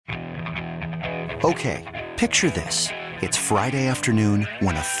Okay, picture this. It's Friday afternoon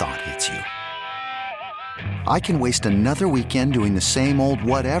when a thought hits you. I can waste another weekend doing the same old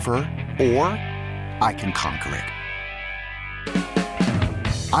whatever, or I can conquer it.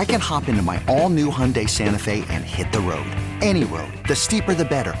 I can hop into my all-new Hyundai Santa Fe and hit the road. Any road. The steeper, the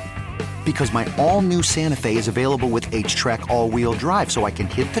better. Because my all-new Santa Fe is available with H-Track all-wheel drive, so I can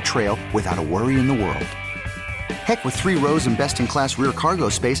hit the trail without a worry in the world. Heck, with 3 rows and best-in-class rear cargo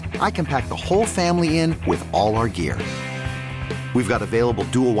space, I can pack the whole family in with all our gear. We've got available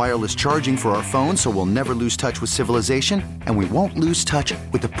dual wireless charging for our phones, so we'll never lose touch with civilization, and we won't lose touch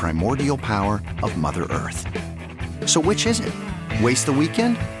with the primordial power of Mother Earth. So which is it? Waste the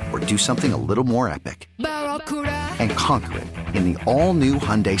weekend or do something a little more epic? And conquer it in the all-new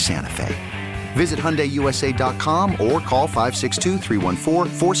Hyundai Santa Fe. Visit HyundaiUSA.com or call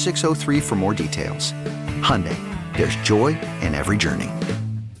 562-314-4603 for more details. Hyundai, there's joy in every journey.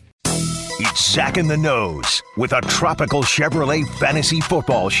 It's Zach in the Nose with a tropical Chevrolet fantasy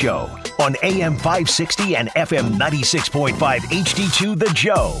football show on AM 560 and FM 96.5 HD2 The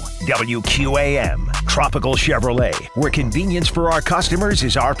Joe, WQAM. Tropical Chevrolet, where convenience for our customers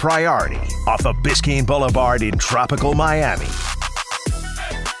is our priority. Off of Biscayne Boulevard in tropical Miami.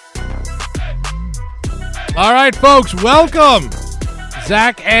 All right, folks, welcome.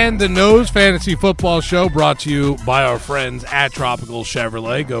 Zach and the Nose Fantasy Football Show, brought to you by our friends at Tropical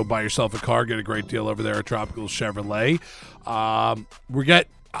Chevrolet. Go buy yourself a car, get a great deal over there at Tropical Chevrolet. I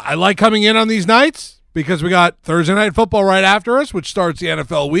like coming in on these nights because we got Thursday Night Football right after us, which starts the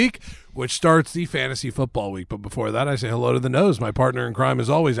NFL week, which starts the Fantasy Football week. But before that, I say hello to the Nose, my partner in crime, as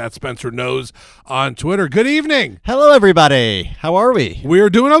always, at Spencer Nose on Twitter. Good evening. Hello, everybody. How are we? We are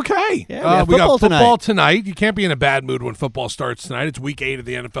doing okay. Yeah, we got football tonight. You can't be in a bad mood when football starts tonight. It's week 8 of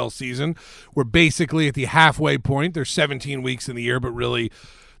the NFL season. We're basically at the halfway point. There's 17 weeks in the year, but really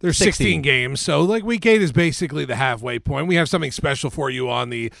there's 16 games. So like week 8 is basically the halfway point. We have something special for you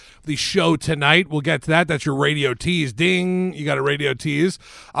on the show tonight. We'll get to that. That's your radio tease. Ding. You got a radio tease.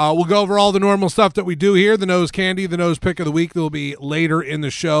 We'll go over all the normal stuff that we do here. The Nose Candy, the Nose Pick of the Week. That will be later in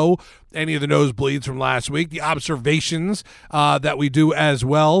the show. Any of the nosebleeds from last week. The observations that we do as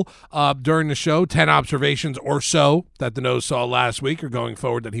well during the show. 10 observations or so that the Nose saw last week or going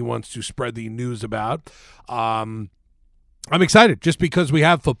forward that he wants to spread the news about. I'm excited just because we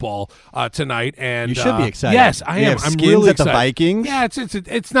have football tonight, and you should be excited. Yes, I am. I'm really really excited. excited. The Vikings. Yeah,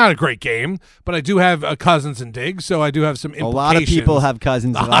 it's not a great game, but I do have Cousins and Diggs, so I do have some implications. A lot of people have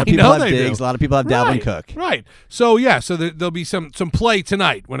Cousins. A lot of people have Diggs. A lot of people have Dalvin Cook. Right. So yeah, so there'll be some play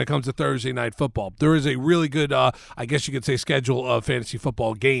tonight when it comes to Thursday Night Football. There is a really good, I guess you could say, schedule of fantasy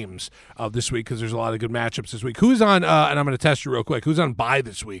football games this week because there's a lot of good matchups this week. Who's on? And I'm going to test you real quick. Who's on bye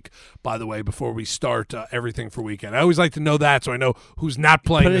this week? By the way, before we start everything for weekend, I always like to know that so I know who's not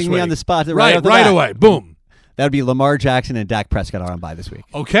playing this week. Putting me on the spot right away. Boom. That would be Lamar Jackson and Dak Prescott are on bye this week.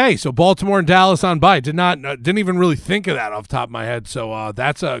 Okay, so Baltimore and Dallas on bye. Didn't even really think of that off the top of my head. So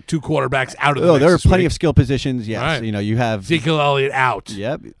that's 2 quarterbers out of the mix there are plenty week. of skill positions. Yes, right. You have Ezekiel Elliott out.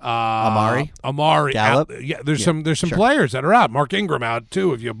 Yep. Amari Gallup. out. Yeah, there's some players that are out. Mark Ingram out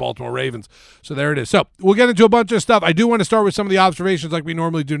too if you have Baltimore Ravens. So there it is. So we'll get into a bunch of stuff. I do want to start with some of the observations like we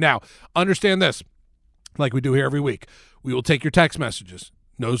normally do now. Understand this, like we do here every week. We will take your text messages.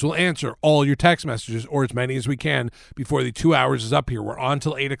 Nose will answer all your text messages, or as many as we can, before the 2 hours is up here. We're on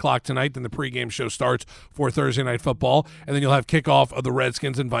till 8 o'clock tonight. Then the pregame show starts for Thursday Night Football, and then you'll have kickoff of the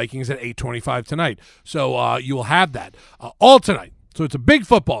Redskins and Vikings at 8:25 tonight. So you will have that all tonight. So it's a big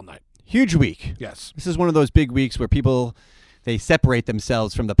football night. Huge week. Yes. This is one of those big weeks where people, they separate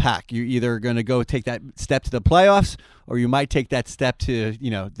themselves from the pack. You're either going to go take that step to the playoffs, or you might take that step to,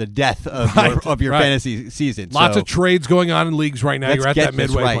 the death of your fantasy season. Lots of trades going on in leagues right now. You're at that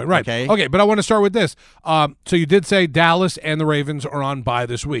midway point. Right. Okay, but I want to start with this. So you did say Dallas and the Ravens are on bye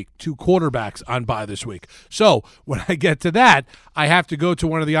this week. 2 quarterbacks on bye this week. So when I get to that, I have to go to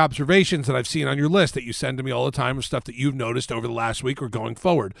one of the observations that I've seen on your list that you send to me all the time of stuff that you've noticed over the last week or going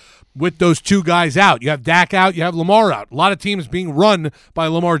forward. With those 2 guys out, you have Dak out, you have Lamar out. A lot of teams being run by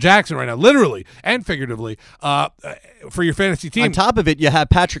Lamar Jackson right now, literally and figuratively, for your fantasy team. On top of it, you have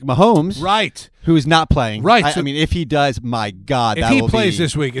Patrick Mahomes. Right. Who is not playing. Right. I mean, if he does, my God, if he plays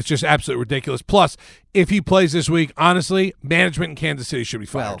this week, it's just absolutely ridiculous. Plus, if he plays this week, honestly, management in Kansas City should be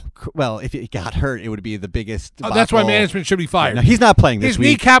fired. Well, if he got hurt, it would be the biggest debacle. That's why management should be fired. No, he's not playing this week.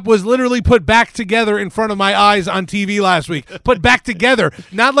 His kneecap was literally put back together in front of my eyes on TV last week. Put back together.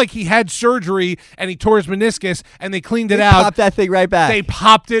 Not like he had surgery and he tore his meniscus and they cleaned it out. They popped that thing right back. They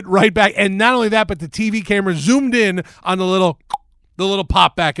popped it right back. And not only that, but the TV camera zoomed in on the little The little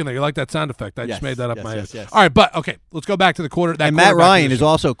pop back in there. You like that sound effect? I just made that up in my head. Yes. All right, but okay, let's go back to the quarter. And Matt Ryan is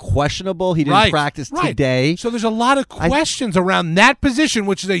also questionable. He didn't practice today. So there's a lot of questions around that position,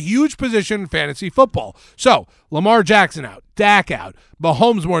 which is a huge position in fantasy football. So Lamar Jackson out, Dak out,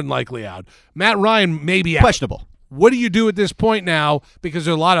 Mahomes more than likely out, Matt Ryan maybe out. Questionable. What do you do at this point now? Because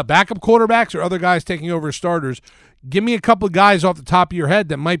there are a lot of backup quarterbacks or other guys taking over as starters. Give me a couple of guys off the top of your head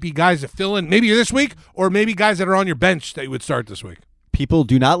that might be guys that fill in maybe this week, or maybe guys that are on your bench that you would start this week. People,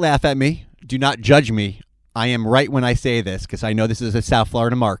 do not laugh at me. Do not judge me. I am right when I say this because I know this is a South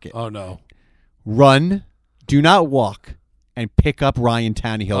Florida market. Oh, no. Run, do not walk, and pick up Ryan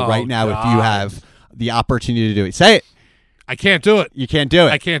Tannehill right now if you have the opportunity to do it. Say it. I can't do it. You can't do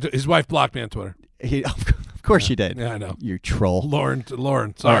it. I can't do it. His wife blocked me on Twitter. Of course she did. Yeah, I know. You troll. Lauren.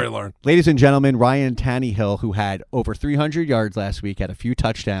 Sorry, right. Lauren. Ladies and gentlemen, Ryan Tannehill, who had over 300 yards last week, had a few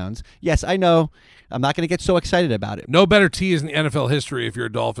touchdowns. Yes, I know. I'm not going to get so excited about it. No better tease in the NFL history if you're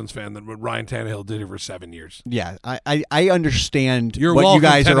a Dolphins fan than what Ryan Tannehill did for 7 years. Yeah, I understand You're what welcome, you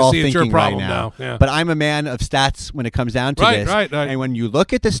guys Tennessee. are all It's thinking your problem right now. Yeah. But I'm a man of stats when it comes down to this. Right. And when you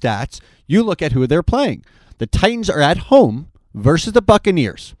look at the stats, you look at who they're playing. The Titans are at home versus the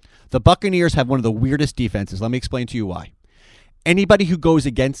Buccaneers. The Buccaneers have one of the weirdest defenses. Let me explain to you why. Anybody who goes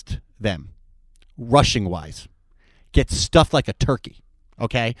against them, rushing-wise, gets stuffed like a turkey,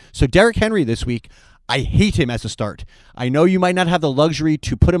 okay? So Derrick Henry this week, I hate him as a start. I know you might not have the luxury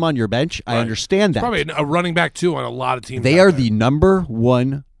to put him on your bench. Right. I understand that. Probably a running back, too, on a lot of teams. They are the number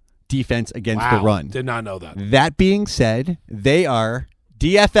one defense against the run. Did not know that. That being said, they are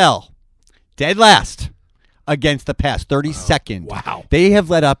DFL, dead last against the pass, 32nd. Wow. They have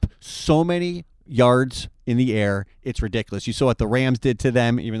let up so many yards in the air. It's ridiculous. You saw what the Rams did to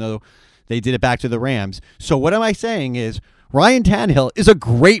them, even though they did it back to the Rams. So what am I saying is Ryan Tannehill is a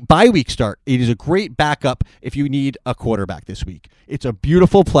great bye week start. It is a great backup if you need a quarterback this week. It's a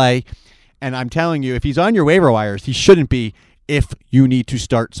beautiful play, and I'm telling you, if he's on your waiver wires, he shouldn't be if you need to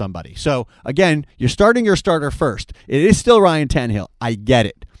start somebody. So, again, you're starting your starter first. It is still Ryan Tannehill. I get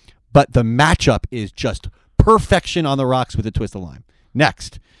it. But the matchup is just perfection on the rocks with a twist of lime.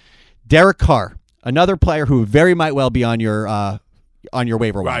 Next, Derek Carr, another player who very might well be on your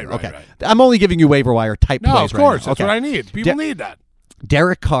waiver wire. Right. I'm only giving you waiver wire type plays right now. No, of course. That's what I need. People need that.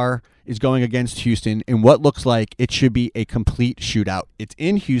 Derek Carr is going against Houston in what looks like it should be a complete shootout. It's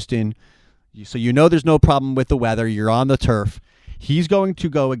in Houston, so you know there's no problem with the weather. You're on the turf. He's going to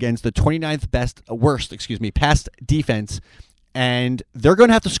go against the 29th worst pass defense, and they're going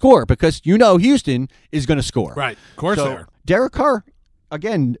to have to score because you know Houston is going to score. Right. Of course they are. Derek Carr,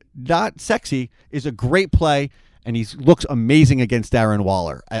 again, not sexy, is a great play, and he looks amazing against Darren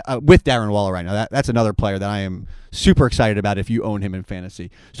Waller. With Darren Waller right now. That's another player that I am super excited about if you own him in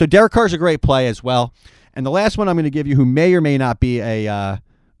fantasy. So Derek Carr's a great play as well. And the last one I'm going to give you, who may or may not be a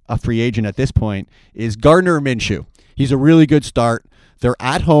free agent at this point, is Gardner Minshew. He's a really good start. They're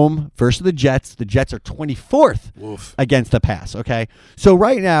at home versus the Jets. The Jets are 24th against the pass, okay? So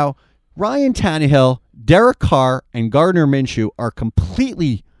right now, Ryan Tannehill, Derek Carr, and Gardner Minshew are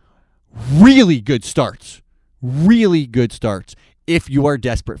completely really good starts. Really good starts if you are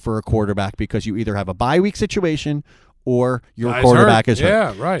desperate for a quarterback because you either have a bye week situation or your quarterback is hurt.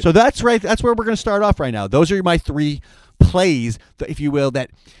 Yeah, right. So that's right. That's where we're going to start off right now. Those are my three plays, if you will,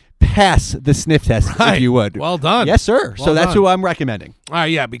 that pass the sniff test, if you would. Well done. Yes, sir. Well so that's done. who I'm recommending. All right,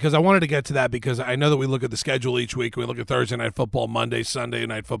 yeah, because I wanted to get to that because I know that we look at the schedule each week. We look at Thursday Night Football, Monday, Sunday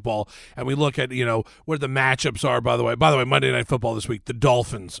Night Football, and we look at, where the matchups are, by the way. By the way, Monday Night Football this week, the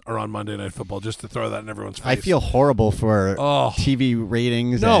Dolphins are on Monday Night Football, just to throw that in everyone's face. I feel horrible for TV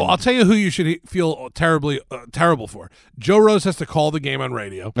ratings. No, I'll tell you who you should feel terrible for. Joe Rose has to call the game on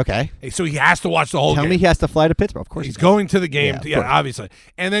radio. Okay. So he has to watch the whole game. Tell me he has to fly to Pittsburgh. Of course he's going to the game. Yeah, obviously.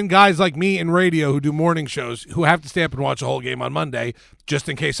 And then guys like me in radio who do morning shows who have to stay up and watch the whole game on Monday just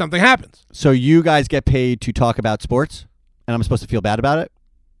in case something happens. So you guys get paid to talk about sports, and I'm supposed to feel bad about it?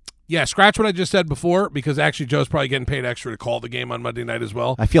 Yeah, scratch what I just said before because actually Joe's probably getting paid extra to call the game on Monday night as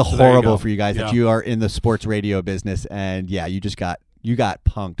well. I feel horrible for you guys that you are in the sports radio business, and you got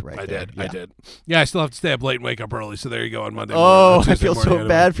punked right there. I did. Yeah, I still have to stay up late and wake up early, so there you go on Monday morning. Oh, I feel so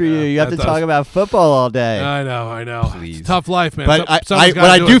bad for you. You have to talk about football all day. I know. Please. It's a tough life, man. But what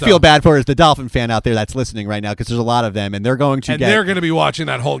I do feel bad for is the Dolphin fan out there that's listening right now because there's a lot of them, and they're going to they're going to be watching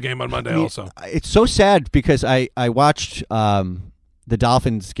that whole game on Monday also. It's so sad because I watched the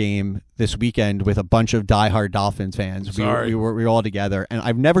Dolphins game this weekend with a bunch of diehard Dolphins fans. We were all together, and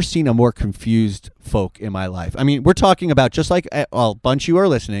I've never seen a more confused folk in my life. I mean, we're talking about just like a bunch of you are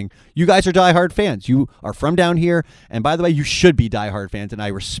listening. You guys are diehard fans. You are from down here, and by the way, you should be diehard fans, and I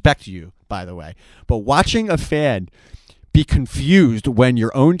respect you, by the way. But watching a fan be confused when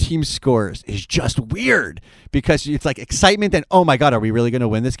your own team scores is just weird, because it's like excitement and, oh my God, are we really going to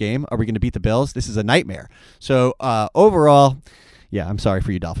win this game? Are we going to beat the Bills? This is a nightmare. So overall, yeah, I'm sorry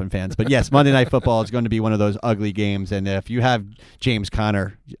for you Dolphin fans, but yes, Monday Night Football is going to be one of those ugly games. And if you have James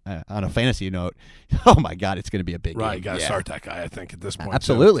Conner on a fantasy note, oh my God, it's going to be a big game. Right, you got to start that guy, I think, at this point.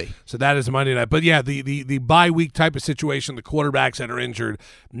 Absolutely. Too. So that is Monday night. But yeah, the bye week type of situation, the quarterbacks that are injured,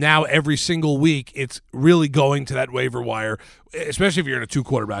 now every single week it's really going to that waiver wire, especially if you're in a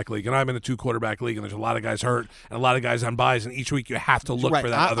 2-quarterback league. And I'm in a 2-quarterback league, and there's a lot of guys hurt and a lot of guys on buys, and each week you have to look for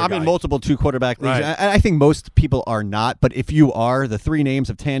that other guy. I'm in multiple 2-quarterback leagues. Right. I think most people are not, but if you are, the 3 names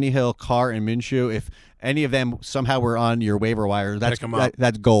of Tannehill, Carr, and Minshew, if any of them somehow were on your waiver wire, that's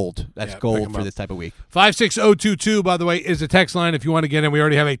gold. That's gold for this type of week. 56022, by the way, is the text line if you want to get in. We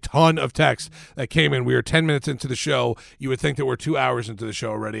already have a ton of texts that came in. We are 10 minutes into the show. You would think that we're 2 hours into the show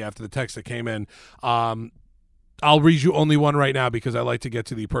already after the text that came in. I'll read you only one right now because I like to get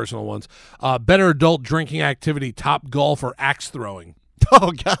to the personal ones. Better adult drinking activity, Top Golf or axe throwing?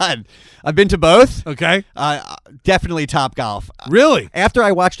 Oh, God. I've been to both. Okay. Definitely Top Golf. Really? After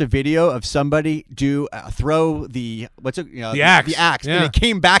I watched a video of somebody throw the axe. The axe, yeah. and it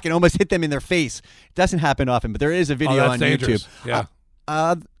came back and almost hit them in their face. It doesn't happen often, but there is a video on dangerous. YouTube.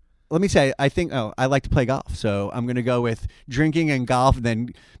 Yeah. Let me say, I like to play golf, so I'm going to go with drinking and golf, and then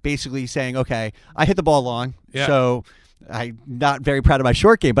basically saying, okay, I hit the ball long, so I'm not very proud of my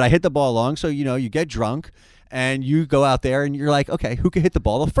short game, but I hit the ball long, so you get drunk. And you go out there and you're like, okay, who can hit the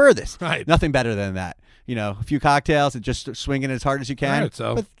ball the furthest? Right. Nothing better than that. A few cocktails and just swinging as hard as you can. Right,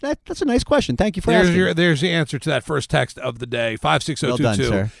 so. But that's a nice question. Thank you for asking. There's the answer to that first text of the day, 56022. Well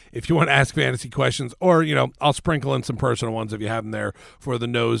done, sir. If you want to ask fantasy questions, or, I'll sprinkle in some personal ones if you have them there for the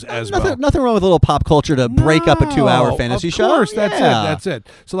nose as well. Nothing wrong with a little pop culture to break up a 2-hour fantasy show. Of course, that's it.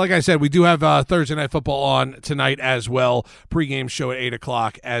 So like I said, we do have Thursday Night Football on tonight as well. Pre-game show at 8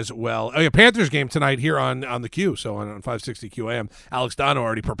 o'clock as well. Oh, yeah, Panthers game tonight here on the Q, so on 560 QAM. Alex Dono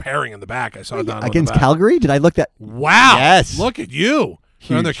already preparing in the back. I saw Dono against Calgary? Did I look that? Wow. Yes. Look at you.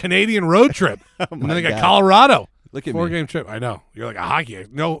 They're on their Canadian road trip. And then they got God. Colorado. Look at 4-game trip. I know. You're like a hockey.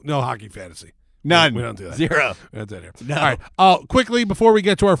 No hockey fantasy. None. We don't do that. 0. We don't do that here. No. All right. Quickly, before we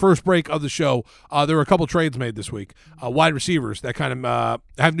get to our first break of the show, there were a couple trades made this week. Wide receivers that kind of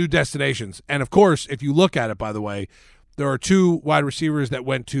have new destinations. And, of course, if you look at it, by the way, there are 2 wide receivers that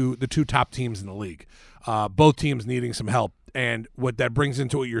went to the 2 top teams in the league. Both teams needing some help. And what that brings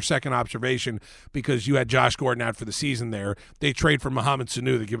into your second observation, because you had Josh Gordon out for the season there, they trade for Mohamed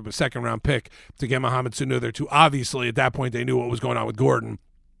Sanu. They give up a second-round pick to get Mohamed Sanu there, too. Obviously, at that point, they knew what was going on with Gordon.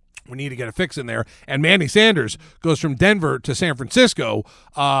 We need to get a fix in there. And Manny Sanders goes from Denver to San Francisco.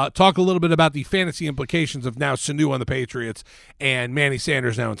 Talk a little bit about the fantasy implications of now Sanu on the Patriots and Manny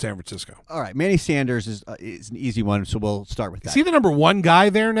Sanders now in San Francisco. All right, Manny Sanders is an easy one, so we'll start with that. Is he the number 1 guy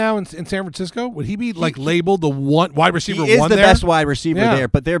there now in San Francisco? Would he be labeled the wide receiver 1 there? He is the best wide receiver there,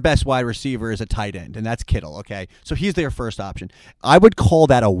 but their best wide receiver is a tight end, and that's Kittle, okay? So he's their first option. I would call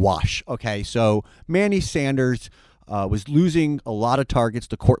that a wash, okay? So Manny Sanders was losing a lot of targets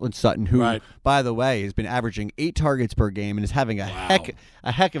to Cortland Sutton, who, by the way, has been averaging 8 targets per game and is having a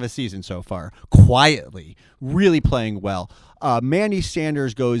heck of a season so far. Quietly, really playing well. Manny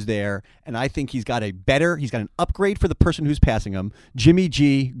Sanders goes there, and I think he's got an upgrade for the person who's passing him. Jimmy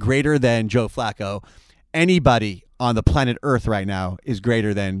G, greater than Joe Flacco. Anybody on the planet Earth right now is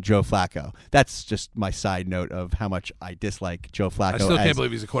greater than Joe Flacco. That's just my side note of how much I dislike Joe Flacco. I still can't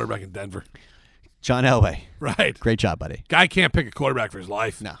believe he's a quarterback in Denver. John Elway. Right. Great job, buddy. Guy can't pick a quarterback for his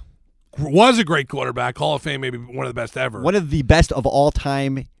life. No. Was a great quarterback. Hall of Fame, maybe one of the best ever. One of the best of all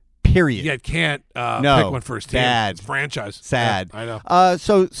time, period. Yet can't pick one for his team. Bad. It's franchise. Sad. Yeah, I know.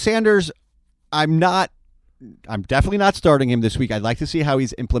 So Sanders, I'm definitely not starting him this week. I'd like to see how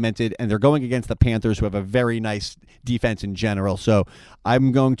he's implemented, and they're going against the Panthers, who have a very nice defense in general. So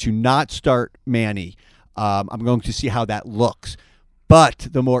I'm going to not start Manny. I'm going to see how that looks. But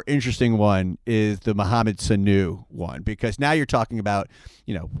the more interesting one is the Mohamed Sanu one, because now you're talking about,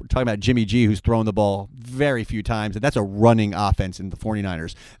 we're talking about Jimmy G, who's thrown the ball very few times, and that's a running offense in the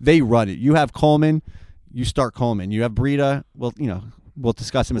 49ers. They run it. You have Coleman, you start Coleman. You have Breida, well, we'll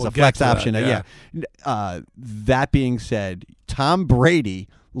discuss him as a flex option. That being said, Tom Brady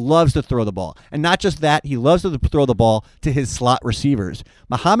loves to throw the ball. And not just that, he loves to throw the ball to his slot receivers.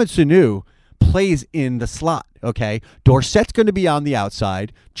 Mohamed Sanu plays in the slot, okay? Dorsett's going to be on the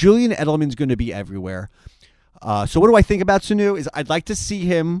outside. Julian Edelman's going to be everywhere. So what do I think about Sanu? Is I'd like to see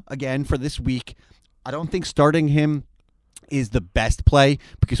him again for this week. I don't think starting him is the best play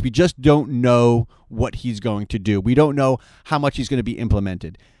because we just don't know what he's going to do. We don't know how much he's going to be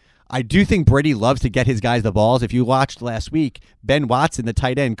implemented. I do think Brady loves to get his guys the balls. If you watched last week, Ben Watson, the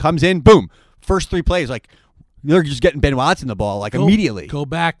tight end, comes in, boom, first 3 plays, like they're just getting Ben Watson the ball immediately. Go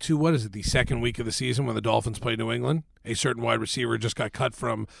back to, what is it, the second week of the season when the Dolphins played New England? A certain wide receiver just got cut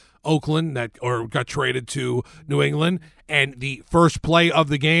from Oakland or got traded to New England, and the first play of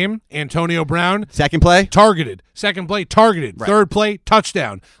the game, Antonio Brown. Second play? Targeted. Second play, targeted. Right. Third play,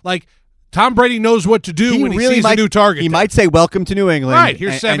 touchdown. Like, Tom Brady knows what to do when he sees a new target. He might say, "Welcome to New England." Right,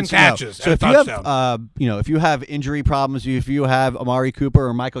 here's 7 catches. So if you have, if you have injury problems, if you have Amari Cooper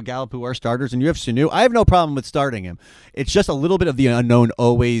or Michael Gallup who are starters, and you have Sanu, I have no problem with starting him. It's just a little bit of the unknown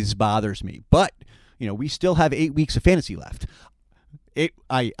always bothers me. But we still have 8 weeks of fantasy left.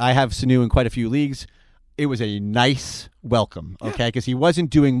 I have Sanu in quite a few leagues. It was a nice welcome, okay, because he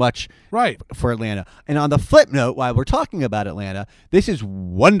wasn't doing much for Atlanta. And on the flip note, while we're talking about Atlanta, this is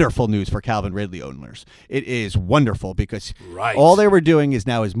wonderful news for Calvin Ridley owners. It is wonderful because all they were doing is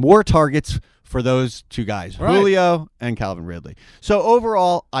more targets for those 2 guys, Julio and Calvin Ridley. So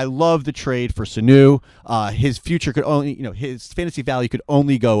overall, I love the trade for Sanu. His future could only, his fantasy value could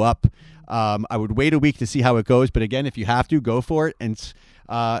only go up. I would wait a week to see how it goes, but again, if you have to, go for it. And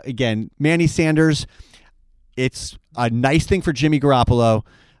again, Manny Sanders. It's a nice thing for Jimmy Garoppolo.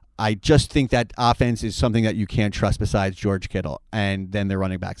 I just think that offense is something that you can't trust besides George Kittle and then their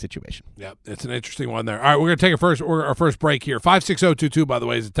running back situation. Yeah, it's an interesting one there. All right, we're going to take our first break here. 56022, by the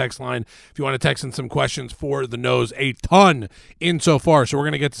way, is the text line. If you want to text in some questions for the nose, a ton in so far. So we're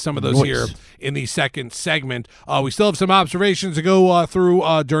going to get to some of those here in the second segment. We still have some observations to go through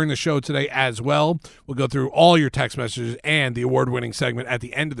during the show today as well. We'll go through all your text messages and the award-winning segment at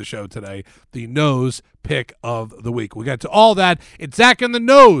the end of the show today, the nose pick of the week. We'll get to all that. It's Zach and the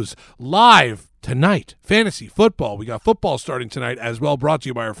Nose live tonight. Fantasy football. We got football starting tonight as well, brought to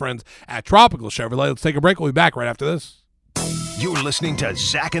you by our friends at Tropical Chevrolet. Let's take a break. We'll be back right after this. You're listening to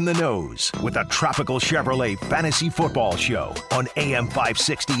Zach and the Nose with the Tropical Chevrolet Fantasy Football Show on AM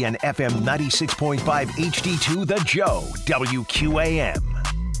 560 and FM 96.5 HD2 The Joe, WQAM.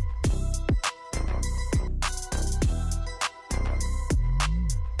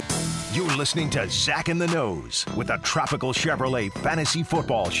 You're listening to Zach and the Nose with the Tropical Chevrolet Fantasy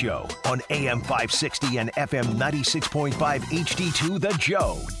Football Show on AM 560 and FM 96.5 HD2 The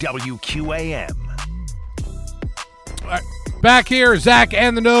Joe, WQAM. All right, back here, Zach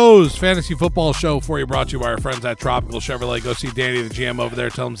and the Nose Fantasy Football Show for you, brought to you by our friends at Tropical Chevrolet. Go see Danny, the GM over there.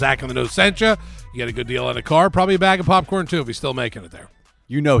 Tell him Zach and the Nose sent you. You get a good deal on a car, probably a bag of popcorn too if he's still making it there.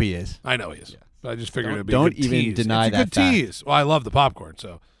 You know he is. I know he is. Yeah. But I just figured it'd be don't a good even tease. deny it's a that good fact. tease. Well, I love the popcorn,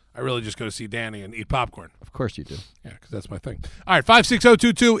 so I really just go to see Danny and eat popcorn. Of course you do. Yeah, because that's my thing. All right,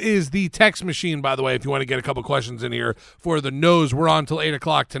 56022 is the text machine, by the way, if you want to get a couple questions in here for the nose. We're on till 8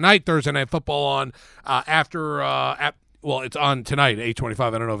 o'clock tonight. Thursday Night Football on it's on tonight, 8:25.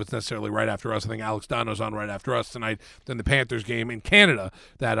 I don't know if it's necessarily right after us. I think Alex Dono's on right after us tonight. Then the Panthers game in Canada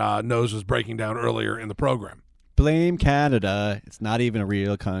that Nose was breaking down earlier in the program. Blame Canada. It's not even a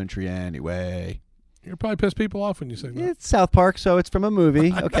real country anyway. You'll probably piss people off when you say that. It's South Park, so it's from a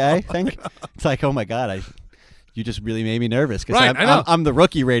movie. Okay, it's like, oh my God, you just really made me nervous because I'm the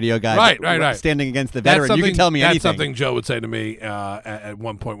rookie radio guy, right, standing against the veteran. You can tell me anything. That's something Joe would say to me at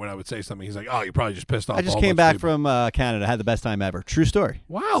one point when I would say something. He's like, "Oh, you probably just pissed off." I just came back from Canada, had the best time ever. True story.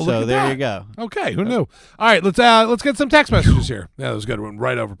 Wow, so look at there that. you go. Okay, who knew? All right, let's get some text messages here. Yeah, that was good. Went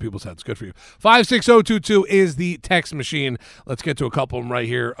right over people's heads. Good for you. 56022 is the text machine. Let's get to a couple of them right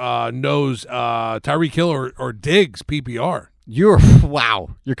here. Nose, Tyreek Hill or Diggs PPR. You're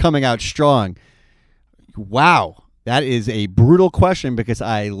coming out strong. Wow. That is a brutal question because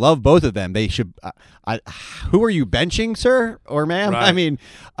I love both of them. They should. Who are you benching, sir or ma'am? Right. I mean,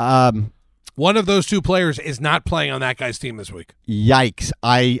 one of those two players is not playing on that guy's team this week. Yikes!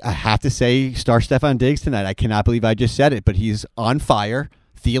 I have to say, start Stefon Diggs tonight. I cannot believe I just said it, but he's on fire.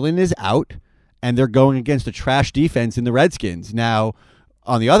 Thielen is out, and they're going against a trash defense in the Redskins. Now,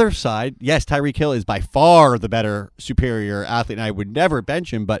 on the other side, yes, Tyreek Hill is by far the better, superior athlete, and I would never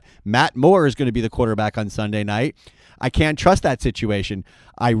bench him, but Matt Moore is going to be the quarterback on Sunday night. I can't trust that situation.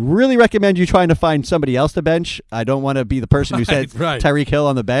 I really recommend you trying to find somebody else to bench. I don't want to be the person who said Tyreek Hill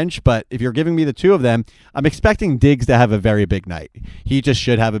on the bench, but if you're giving me the two of them, I'm expecting Diggs to have a very big night. He just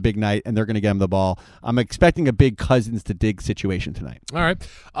should have a big night, and they're going to get him the ball. I'm expecting a big Cousins to Diggs situation tonight. All right.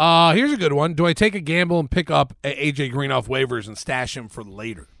 Here's a good one. Do I take a gamble and pick up A.J. Green off waivers and stash him for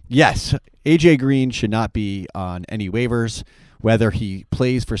later? Yes. A.J. Green should not be on any waivers. Whether he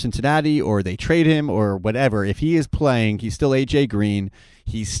plays for Cincinnati or they trade him or whatever, if he is playing, he's still A.J. Green.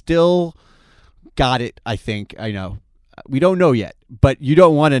 He's still got it, I think. I know. We don't know yet, but you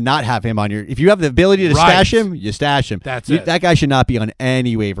don't want to not have him on your. If you have the ability to stash him, you stash him. That's it. That guy should not be on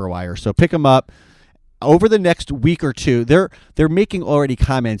any waiver wire. So pick him up. Over the next week or two, they're making already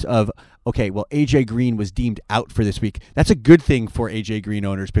comments of, okay, well, A.J. Green was deemed out for this week. That's a good thing for A.J. Green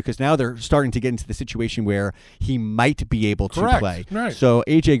owners because now they're starting to get into the situation where he might be able to play. Right. So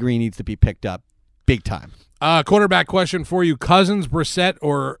A.J. Green needs to be picked up big time. Quarterback question for you. Cousins, Brissett,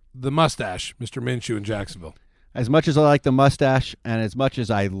 or the mustache, Mr. Minshew in Jacksonville? As much as I like the mustache and as much as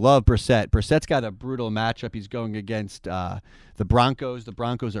I love Brissett's got a brutal matchup. He's going against the Broncos. The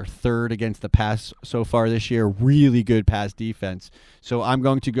Broncos are third against the pass so far this year. Really good pass defense. So I'm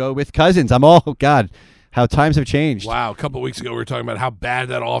going to go with Cousins. How times have changed. Wow, a couple of weeks ago we were talking about how bad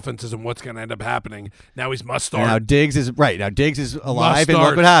that offense is and what's going to end up happening. Now he's must start. Now Diggs is alive, and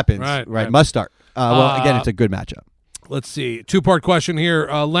look what happens. Right. Must start. Again, it's a good matchup. Let's see. Two-part question here.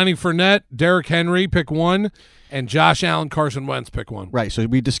 Lenny Fournette, Derrick Henry, pick one, and Josh Allen, Carson Wentz, pick one. Right. So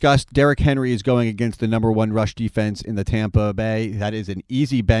we discussed Derrick Henry is going against the number one rush defense in the Tampa Bay. That is an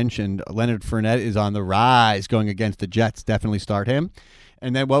easy bench, and Leonard Fournette is on the rise going against the Jets. Definitely start him.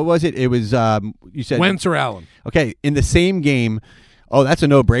 And then what was it? It was you said Wentz or Allen. Okay, in the same game. Oh, that's a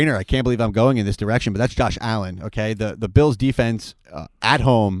no-brainer. I can't believe I'm going in this direction, but that's Josh Allen. Okay, the Bills' defense at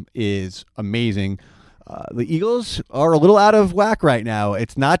home is amazing. The Eagles are a little out of whack right now.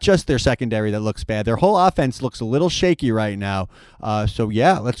 It's not just their secondary that looks bad. Their whole offense looks a little shaky right now.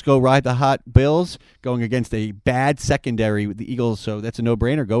 Let's go ride the hot Bills going against a bad secondary with the Eagles. So that's a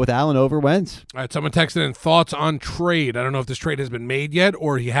no-brainer. Go with Allen over Wentz. All right, someone texted in thoughts on trade. I don't know if this trade has been made yet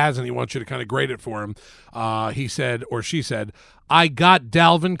or he hasn't. He wants you to kind of grade it for him. He said, or she said, I got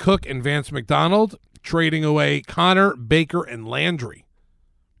Dalvin Cook and Vance McDonald, trading away Connor, Baker, and Landry.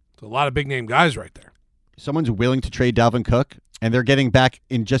 So a lot of big-name guys right there. Someone's willing to trade Dalvin Cook, and they're getting back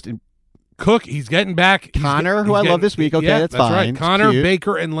in Cook, he's getting back. Connor, who I love this week. Okay, that's fine. Right. Connor,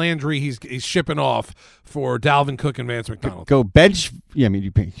 Baker, and Landry, he's shipping off for Dalvin Cook and Vance McDonald. Go bench. Yeah, I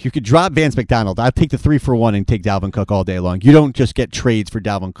mean, you could drop Vance McDonald. I'd take the 3-for-1 and take Dalvin Cook all day long. You don't just get trades for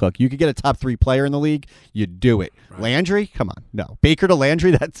Dalvin Cook. You could get a top 3 player in the league. You do it. Right. Landry, come on. No. Baker to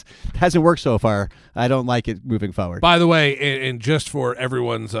Landry, that hasn't worked so far. I don't like it moving forward. By the way, and just for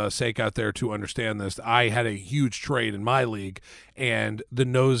everyone's sake out there to understand this, I had a huge trade in my league, and the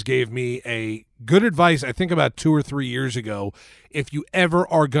nose gave me a good advice, I think about 2 or 3 years ago. If you ever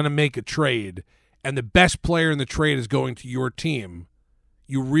are going to make a trade and the best player in the trade is going to your team,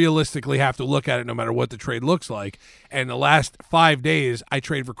 you realistically have to look at it no matter what the trade looks like. And the last 5 days, I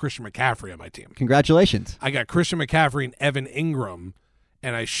traded for Christian McCaffrey on my team. Congratulations. I got Christian McCaffrey and Evan Ingram,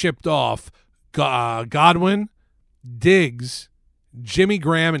 and I shipped off Godwin, Diggs, Jimmy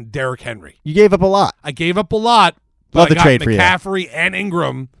Graham, and Derrick Henry. You gave up a lot. I gave up a lot, but Love the trade McCaffrey for you. and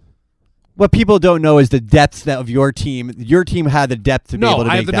Ingram. What people don't know is the depth of your team. Your team had the depth to be able to make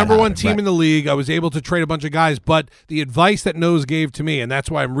that I have the number one happen. team in the league. I was able to trade a bunch of guys, but the advice that Nose gave to me, and that's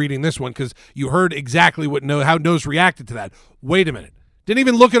why I'm reading this one, because you heard exactly how Nose reacted to that. Wait a minute. Didn't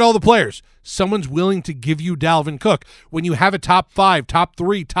even look at all the players. Someone's willing to give you Dalvin Cook. When you have a top 5, top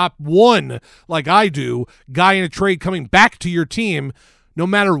 3, top 1, like I do, guy in a trade coming back to your team, no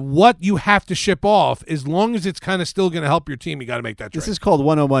matter what you have to ship off, as long as it's kind of still going to help your team, you got to make that trade. This is called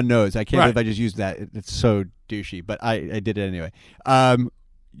 101 Nose. I can't believe I just used that. It's so douchey, but I did it anyway.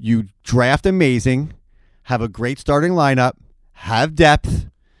 You draft amazing, have a great starting lineup, have depth,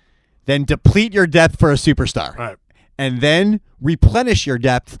 then deplete your depth for a superstar. Right. And then replenish your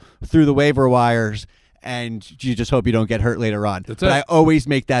depth through the waiver wires, and you just hope you don't get hurt later on. But I always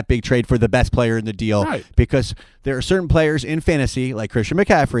make that big trade for the best player in the deal, because there are certain players in fantasy, like Christian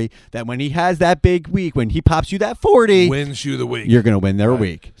McCaffrey, that when he has that big week, when he pops you that 40, wins you the week. You're going to win their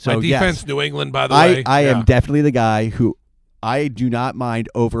week. So my defense, yes, New England, by the way. I am definitely the guy who I do not mind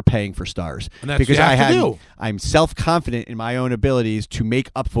overpaying for stars, and that's because what you have to do. I'm self-confident in my own abilities to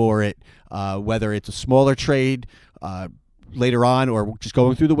make up for it, whether it's a smaller trade later on, or just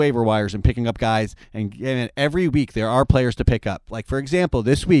going through the waiver wires and picking up guys. And every week there are players to pick up. Like, for example,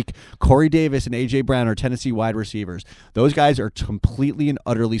 this week, Corey Davis and A.J. Brown are Tennessee wide receivers. Those guys are completely and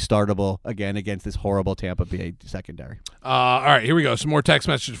utterly startable, again, against this horrible Tampa Bay secondary. All right, here we go. Some more text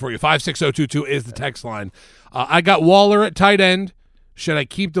messages for you. 56022 is the text line. I got Waller at tight end. Should I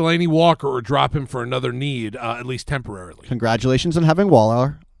keep Delaney Walker or drop him for another need, at least temporarily? Congratulations on having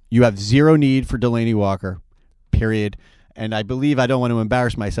Waller. You have zero need for Delaney Walker, period. And I believe, I don't want to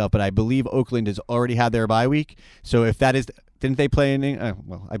embarrass myself, but I believe Oakland has already had their bye week. So if that is, didn't they play in?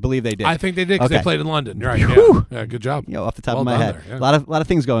 Well, I believe they did. I think they did because they played in London. Right? Yeah, good job. Off the top of my head, there, yeah. a lot of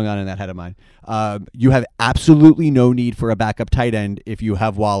things going on in that head of mine. You have absolutely no need for a backup tight end if you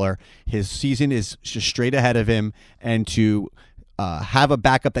have Waller. His season is just straight ahead of him, and to have a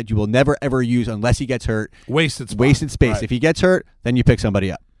backup that you will never ever use unless he gets hurt. Wasted space. Right. If he gets hurt, then you pick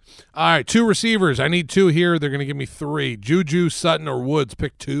somebody up. All right, 2 receivers. I need 2 here. They're going to give me 3. Juju, Sutton, or Woods.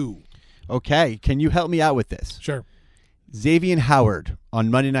 Pick 2. Okay, can you help me out with this? Sure. Xavier Howard on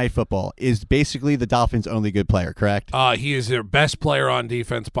Monday Night Football is basically the Dolphins' only good player, correct? He is their best player on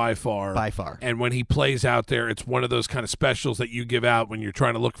defense by far. By far. And when he plays out there, it's one of those kind of specials that you give out when you're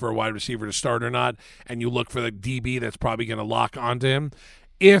trying to look for a wide receiver to start or not, and you look for the DB that's probably going to lock onto him.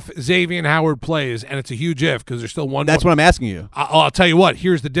 If Xavier Howard plays, and it's a huge if because there's still one That's what I'm asking you. I'll tell you what,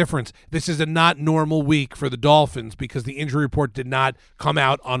 here's the difference. This is a not normal week for the Dolphins because the injury report did not come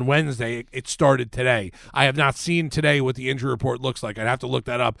out on Wednesday. It started today. I have not seen today what the injury report looks like. I'd have to look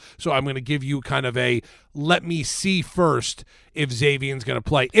that up. So I'm going to give you kind of a let me see first if Xavier's going to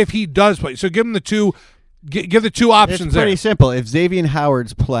play. If he does play. So give him the 2 give the 2 options It's pretty there. simple. If Xavier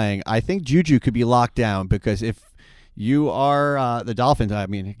Howard's playing, I think Juju could be locked down because if you are the Dolphins, I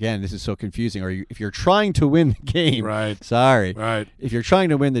mean, again, this is so confusing. If you're trying to win the game, Right. Sorry. Right. If you're trying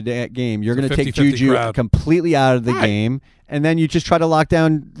to win the game, you're going to take 50-50 Juju crowd. completely out of the Right. game, and then you just try to lock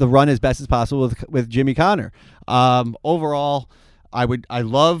down the run as best as possible with Jimmy Connor. Overall, I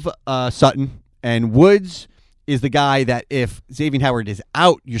love Sutton, and Woods is the guy that if Xavier Howard is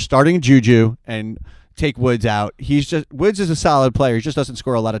out, you're starting Juju and take Woods out. Woods is a solid player. He just doesn't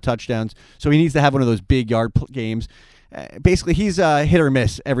score a lot of touchdowns, so he needs to have one of those big yard games. Basically, he's hit or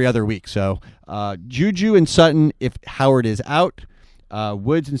miss every other week. So Juju and Sutton if Howard is out,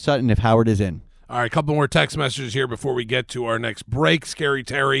 Woods and Sutton if Howard is in. All right, a couple more text messages here before we get to our next break. Scary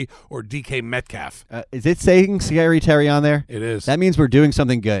Terry or DK Metcalf? Is it saying Scary Terry on there? It is. That means we're doing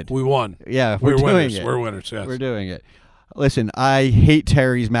something good. We won. Yeah, we're doing winners. it. We're winners, yes. We're doing it. Listen, I hate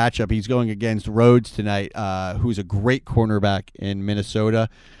Terry's matchup. He's going against Rhodes tonight, who's a great cornerback in Minnesota.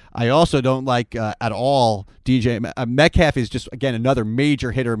 I also don't like at all DJ Metcalf is just, again, another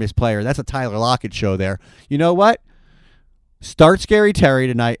major hit or miss player. That's a Tyler Lockett show there. You know what? Start Scary Terry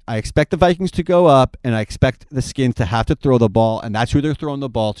tonight. I expect the Vikings to go up, and I expect the Skins to have to throw the ball, and that's who they're throwing the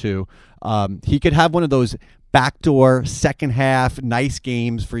ball to. He could have one of those backdoor second half nice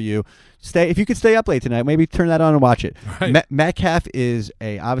games for you. If you could stay up late tonight, maybe turn that on and watch it. Right. Metcalf is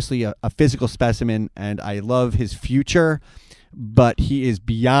obviously a physical specimen, and I love his future, but he is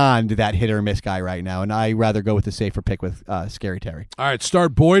beyond that hit or miss guy right now, and I rather go with the safer pick with Scary Terry. All right,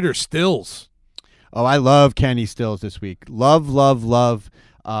 start Boyd or Stills? Oh, I love Kenny Stills this week. Love.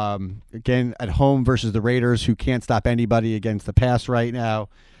 Again, at home versus the Raiders, who can't stop anybody against the pass right now.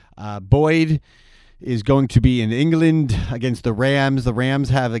 Boyd is going to be in England against the Rams. The Rams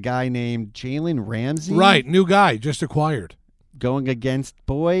have a guy named Jalen Ramsey. Right, new guy, just acquired. Going against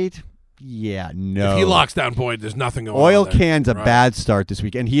Boyd? Yeah, no. If he locks down Boyd, there's nothing going Oil on there. Can's a Right. bad start this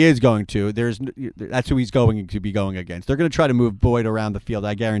week, and he is going to. That's who he's going to be going against. They're going to try to move Boyd around the field.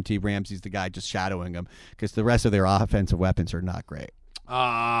 I guarantee Ramsey's the guy just shadowing him because the rest of their offensive weapons are not great.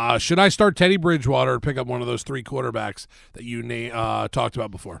 Should I start Teddy Bridgewater or pick up one of those 3 quarterbacks that you talked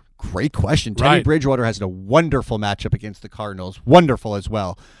about before? Great question. Teddy Right. Bridgewater has a wonderful matchup against the Cardinals. Wonderful as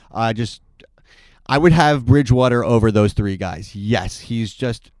well. I would have Bridgewater over those 3 guys. Yes,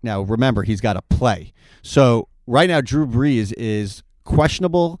 now remember, he's got to play. So right now, Drew Brees is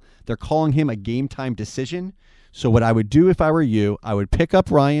questionable. They're calling him a game time decision. So what I would do if I were you, I would pick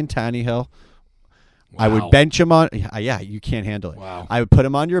up Ryan Tannehill. I Wow. would bench him on. Yeah, you can't handle it. Wow. I would put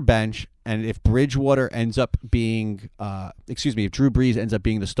him on your bench, and if Bridgewater ends up being, if Drew Brees ends up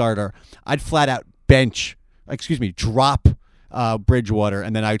being the starter, I'd flat out drop Bridgewater,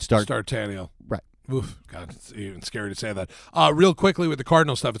 and then I'd start Tannehill. Right. Oof, God, it's even scary to say that. Real quickly with the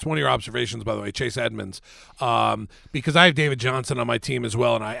Cardinal stuff, it's one of your observations, by the way, Chase Edmonds, because I have David Johnson on my team as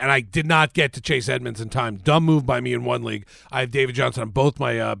well, and I did not get to Chase Edmonds in time. Dumb move by me in one league. I have David Johnson on both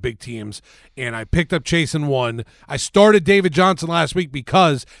my big teams, and I picked up Chase in one. I started David Johnson last week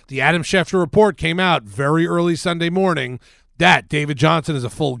because the Adam Schefter report came out very early Sunday morning that David Johnson is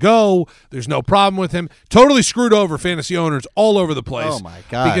a full go. There's no problem with him. Totally screwed over fantasy owners all over the place. Oh, my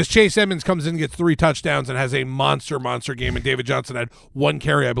God. Because Chase Edmonds comes in and gets 3 touchdowns and has a monster game, and David Johnson had 1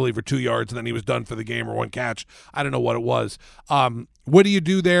 carry, I believe, for 2 yards, and then he was done for the game, or 1 catch. I don't know what it was. What do you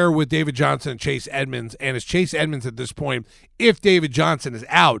do there with David Johnson and Chase Edmonds? And is Chase Edmonds at this point, if David Johnson is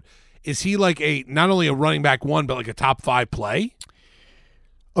out, is he like not only a running back 1, but like a top 5 play?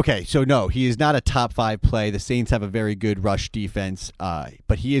 Okay, so no, he is not a top 5 play. The Saints have a very good rush defense,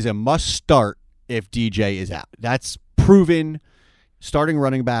 but he is a must start if DJ is out. That's proven. Starting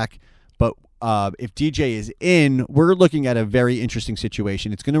running back, but if DJ is in, we're looking at a very interesting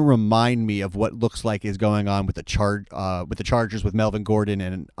situation. It's going to remind me of what looks like is going on with the Chargers with Melvin Gordon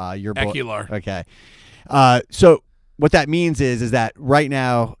and your boy. Ekeler. Okay, so what that means is that right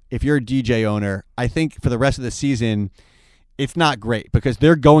now, if you're a DJ owner, I think for the rest of the season, it's not great because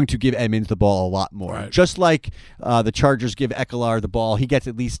they're going to give Edmonds the ball a lot more. Right. Just like the Chargers give Ekeler the ball, he gets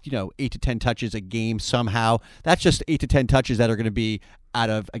at least 8 to 10 touches a game somehow. That's just 8 to 10 touches that are going to be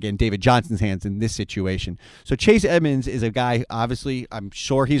out of, again, David Johnson's hands in this situation. So Chase Edmonds is a guy, obviously, I'm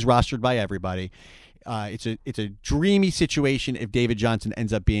sure he's rostered by everybody. It's a dreamy situation if David Johnson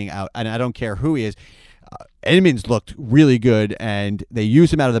ends up being out, and I don't care who he is. Edmonds looked really good, and they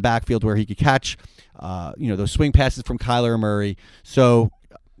used him out of the backfield where he could catch those swing passes from Kyler Murray. So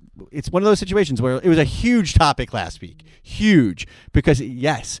it's one of those situations where it was a huge topic last week. Huge. Because,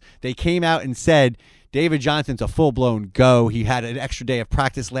 yes, they came out and said David Johnson's a full-blown go. He had an extra day of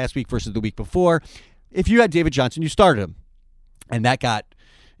practice last week versus the week before. If you had David Johnson, you started him. And that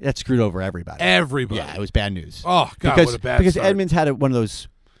screwed over everybody. Everybody. Yeah, it was bad news. Oh, God, what a bad Because start. Edmonds had one of those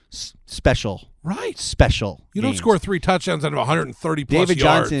special. You don't score 3 touchdowns out of 130 plus David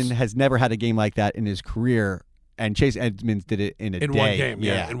yards. Johnson has never had a game like that in his career, and Chase Edmonds did it in one game.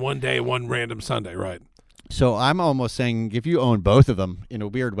 Yeah, in one day, one random Sunday, right? So I'm almost saying if you own both of them in a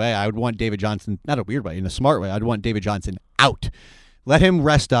weird way, I would want David Johnson, not a weird way, in a smart way, I'd want David Johnson out. Let him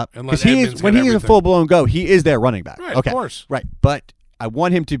rest up. Because when he is a full-blown go, he is their running back. Right, okay. Of course. Right, but I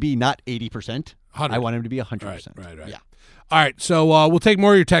want him to be not 80%. 100. I want him to be 100%. Right. Yeah. All right, so we'll take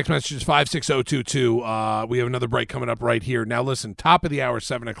more of your text messages, 56022. We have another break coming up right here. Now, listen, top of the hour,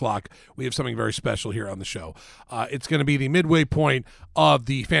 7 o'clock, we have something very special here on the show. It's going to be the midway point of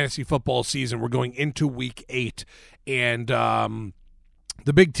the fantasy football season. We're going into Week 8, and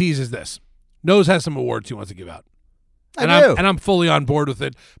the big tease is this. Nose has some awards he wants to give out. I'm fully on board with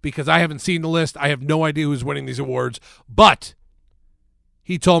it because I haven't seen the list. I have no idea who's winning these awards, but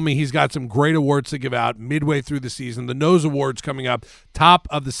he told me he's got some great awards to give out midway through the season. The Nose Awards coming up top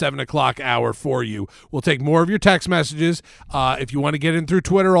of the 7 o'clock hour for you. We'll take more of your text messages. If you want to get in through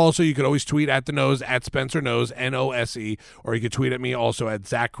Twitter also, you could always tweet at the Nose, at Spencer Nose, Nose, or you could tweet at me also at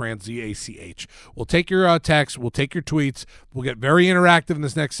Zach Krantz, Zach. We'll take your texts. We'll take your tweets. We'll get very interactive in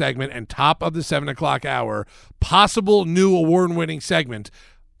this next segment. And top of the 7 o'clock hour, possible new award-winning segment,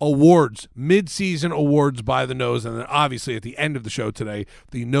 awards, mid-season awards by the Nose, and then obviously at the end of the show today,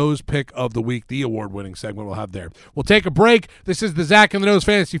 the Nose Pick of the Week, the award-winning segment we'll have there. We'll take a break. This is the Zach and the Nose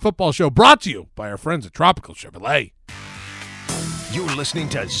Fantasy Football Show, brought to you by our friends at Tropical Chevrolet. You're listening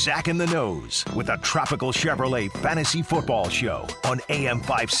to Zach and the Nose with the Tropical Chevrolet Fantasy Football Show on AM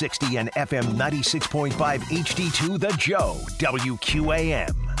 560 and FM 96.5 HD2 The Joe,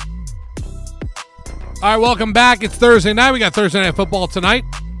 WQAM. All right, welcome back. It's Thursday night. We got Thursday Night Football tonight.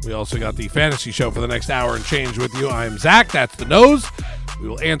 We also got the fantasy show for the next hour and change with you. I am Zach. That's the Nose. We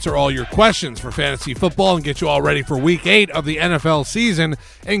will answer all your questions for fantasy football and get you all ready for Week 8 of the NFL season,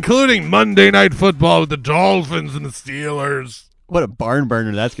 including Monday Night Football with the Dolphins and the Steelers. What a barn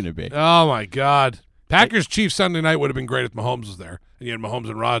burner that's going to be. Oh, my God. Packers-Chiefs Sunday night would have been great if Mahomes was there. And you had Mahomes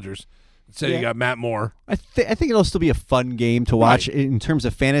and Rodgers. Instead, you got Matt Moore. I think it'll still be a fun game to watch. Right. In terms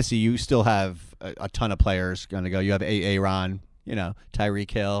of fantasy, you still have a ton of players going to go. You have Aaron,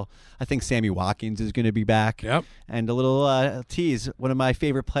 Tyreek Hill. I think Sammy Watkins is going to be back. Yep. And a little tease, one of my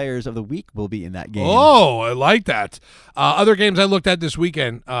favorite players of the week will be in that game. Oh, I like that. Other games I looked at this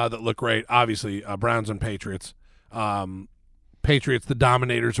weekend that look great, obviously, Browns and Patriots. Patriots, the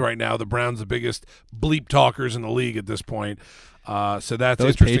dominators right now. The Browns, the biggest bleep talkers in the league at this point. So that's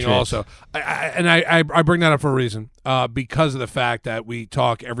Those interesting Patriots. also. I bring that up for a reason, because of the fact that we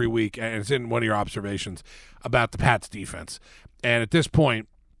talk every week, and it's in one of your observations, about the Pats defense. And at this point,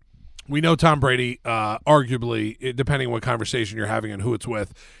 we know Tom Brady, arguably, depending on what conversation you're having and who it's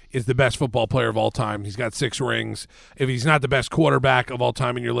with, is the best football player of all time. He's got 6 rings. If he's not the best quarterback of all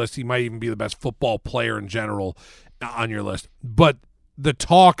time in your list, he might even be the best football player in general on your list. But the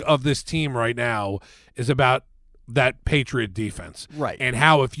talk of this team right now is about that Patriot defense. Right. And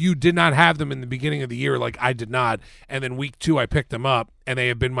how if you did not have them in the beginning of the year like I did not, and then week 2 I picked them up, and they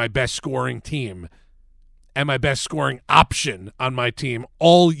have been my best scoring team and my best scoring option on my team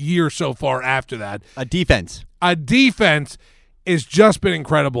all year so far after that. A defense has just been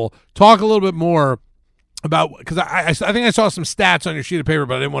incredible. Talk a little bit more about, because I think I saw some stats on your sheet of paper,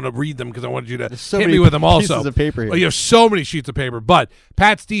 but I didn't want to read them because I wanted you to so hit many me with them also. pieces of paper here. Well, you have so many sheets of paper. But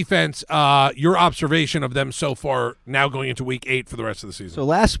Pat's defense, your observation of them so far now going into week 8 for the rest of the season. So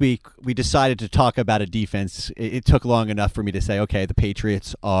last week we decided to talk about a defense. It took long enough for me to say, okay, the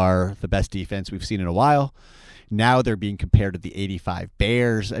Patriots are the best defense we've seen in a while. Now they're being compared to the 85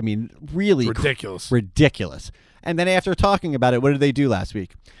 Bears. I mean, really ridiculous. Ridiculous. And then after talking about it, what did they do last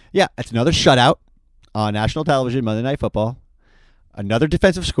week? Yeah, it's another shutout on national television, Monday Night Football. Another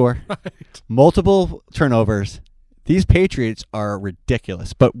defensive score. Right. Multiple turnovers. These Patriots are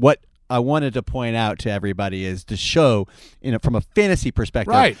ridiculous. But what I wanted to point out to everybody is to show, from a fantasy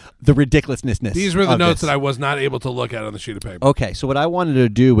perspective, right, the ridiculousness. These were the notes that I was not able to look at on the sheet of paper. Okay, so what I wanted to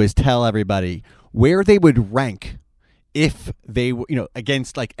do was tell everybody where they would rank if they were,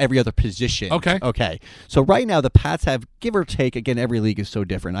 against like every other position. Okay. So right now the Pats have, give or take, again, every league is so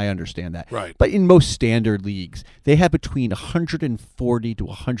different. I understand that. Right. But in most standard leagues, they have between 140 to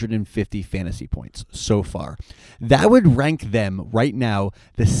 150 fantasy points so far. That would rank them right now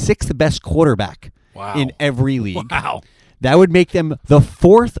the 6th best quarterback in every league. Wow. That would make them the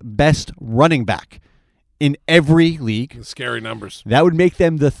 4th best running back in every league. Scary numbers. That would make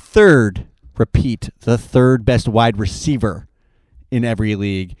them the 3rd best wide receiver in every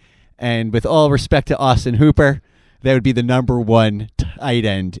league. And with all respect to Austin Hooper, that would be the number 1 tight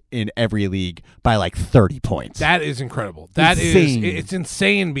end in every league by like 30 points. That is incredible. It's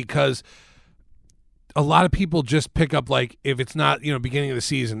insane because a lot of people just pick up, like, if it's not, beginning of the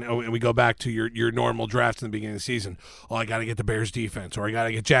season, and we go back to your normal drafts in the beginning of the season, I got to get the Bears defense, or I got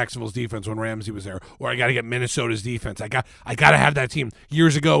to get Jacksonville's defense when Ramsey was there, or I got to get Minnesota's defense. I got to have that team.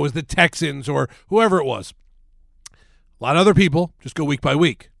 Years ago it was the Texans or whoever it was. A lot of other people just go week by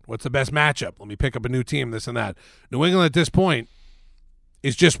week. What's the best matchup? Let me pick up a new team, this and that. New England at this point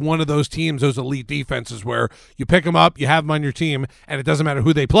is just one of those teams, those elite defenses where you pick them up, you have them on your team, and it doesn't matter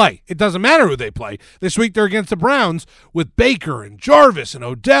who they play. It doesn't matter who they play. This week they're against the Browns with Baker and Jarvis and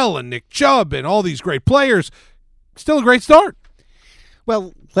Odell and Nick Chubb and all these great players. Still a great start.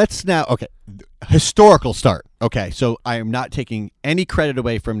 Well, let's now, historical start. Okay, so I am not taking any credit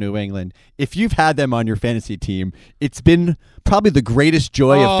away from New England. If you've had them on your fantasy team, it's been probably the greatest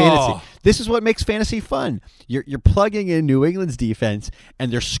joy of fantasy. This is what makes fantasy fun. You're plugging in New England's defense,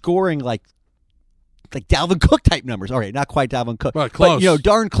 and they're scoring like Dalvin Cook type numbers. All right, not quite Dalvin Cook, but close.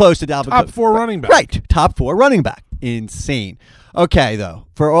 Darn close to Dalvin Cook. Top 4 running back. Right, top 4 running back. Insane. Okay, though,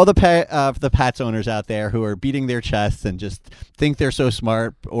 for all the Pats owners out there who are beating their chests and just think they're so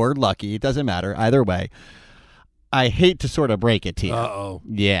smart or lucky, it doesn't matter. Either way, I hate to sort of break it to you. Uh-oh.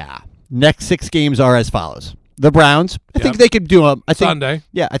 Yeah. Next 6 games are as follows. The Browns, I think they could do them. Sunday.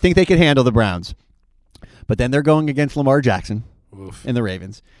 Yeah, I think they could handle the Browns. But then they're going against Lamar Jackson and the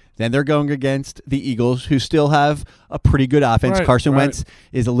Ravens. Then they're going against the Eagles, who still have a pretty good offense. Right, Carson Wentz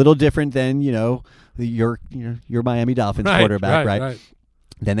is a little different than, your Miami Dolphins quarterback, right?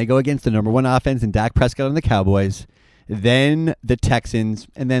 Then they go against the number 1 offense and Dak Prescott and the Cowboys. Then the Texans,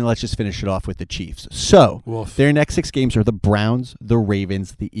 and then let's just finish it off with the Chiefs. So their next 6 games are the Browns, the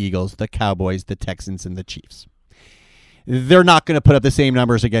Ravens, the Eagles, the Cowboys, the Texans, and the Chiefs. They're not going to put up the same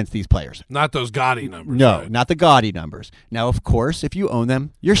numbers against these players. Not those gaudy numbers. No, not the gaudy numbers. Now, of course, if you own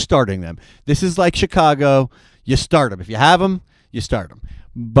them, you're starting them. This is like Chicago. You start them. If you have them, you start them.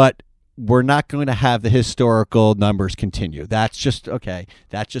 But we're not going to have the historical numbers continue. That's just,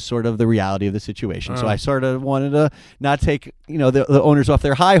 that's just sort of the reality of the situation. So I sort of wanted to not take, the owners off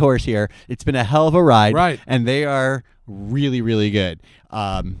their high horse here. It's been a hell of a ride. Right. And they are really, really good.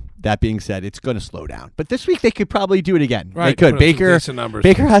 That being said, it's going to slow down. But this week they could probably do it again. Right. They could.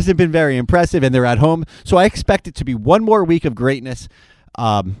 Baker hasn't been very impressive, and they're at home. So I expect it to be one more week of greatness,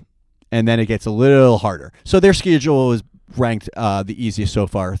 and then it gets a little harder. So their schedule is ranked the easiest so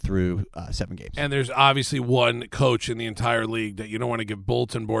far through 7 games. And there's obviously one coach in the entire league that you don't want to give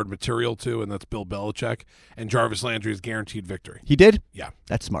bulletin board material to, and that's Bill Belichick. And Jarvis Landry is guaranteed victory. He did? Yeah.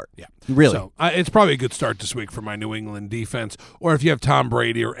 That's smart. Yeah. Really? So it's probably a good start this week for my New England defense. Or if you have Tom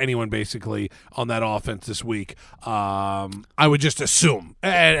Brady or anyone basically on that offense this week, I would just assume,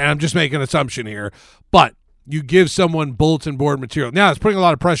 and I'm just making an assumption here, but you give someone bulletin board material. Now, it's putting a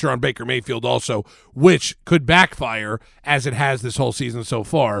lot of pressure on Baker Mayfield also, which could backfire as it has this whole season so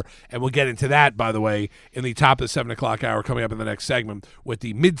far. And we'll get into that, by the way, in the top of the 7 o'clock hour coming up in the next segment with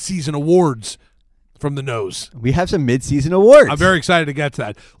the midseason awards from the nose. We have some midseason awards. I'm very excited to get to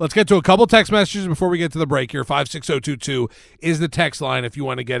that. Let's get to a couple text messages before we get to the break here. 56022 is the text line if you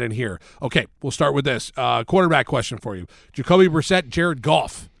want to get in here. Okay, we'll start with this. Quarterback question for you. Jacoby Brissett, Jared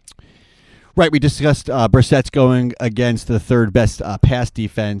Goff. Right, we discussed Brissett's going against the third best pass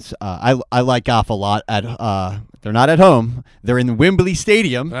defense. I like Goff a lot. They're not at home. They're in Wembley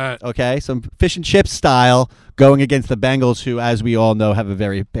Stadium. Right. Okay, some fish and chips style going against the Bengals, who, as we all know, have a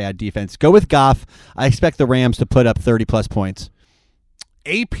very bad defense. Go with Goff. I expect the Rams to put up 30-plus points.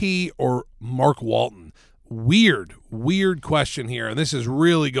 AP or Mark Walton? Weird question here, and this is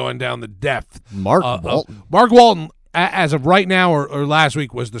really going down the depth. Mark Walton. Mark Walton, as of right now or last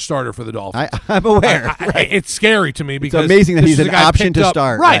week, was the starter for the Dolphins. I'm aware. It's scary to me because it's amazing that he's an option to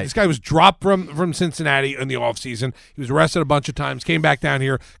start. Right. This guy was dropped from Cincinnati in the offseason. He was arrested a bunch of times, came back down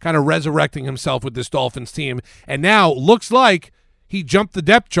here, kind of resurrecting himself with this Dolphins team, and now looks like he jumped the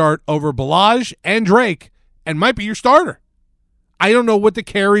depth chart over Ballage and Drake and might be your starter. I don't know what the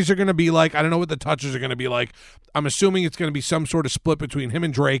carries are going to be like. I don't know what the touches are going to be like. I'm assuming it's going to be some sort of split between him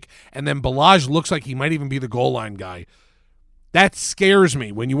and Drake, and then Ballage looks like he might even be the goal line guy. That scares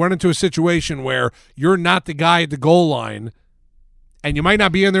me when you run into a situation where you're not the guy at the goal line, and you might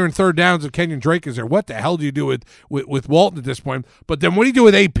not be in there in third downs if Kenyon Drake is there. What the hell do you do with Walton at this point? But then what do you do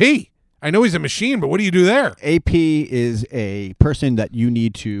with AP? I know he's a machine, but what do you do there? AP is a person that you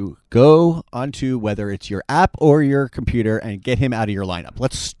need to go onto, whether it's your app or your computer, and get him out of your lineup.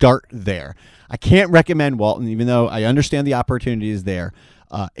 Let's start there. I can't recommend Walton, even though I understand the opportunity is there.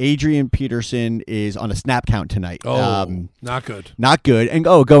 Adrian Peterson is on a snap count tonight. Oh, not good. Not good. And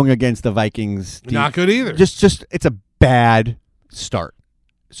going against the Vikings. Not good either. Just it's a bad start.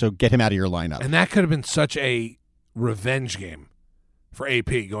 So get him out of your lineup. And that could have been such a revenge game for AP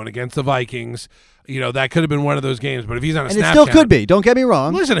going against the Vikings. That could have been one of those games. But if he's on a snap it still count, could be. Don't get me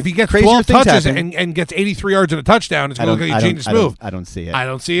wrong. Listen, if he gets Crazier 12 touches happen. and gets 83 yards and a touchdown, it's going to look like a genius move. I don't see it. I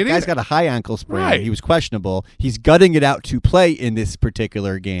don't see it The either. guy's got a high ankle sprain. Right. He was questionable. He's gutting it out to play in this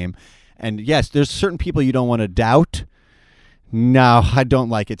particular game. And, yes, there's certain people you don't want to doubt. No, I don't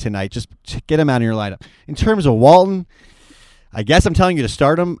like it tonight. Just get him out of your lineup. In terms of Walton, I guess I'm telling you to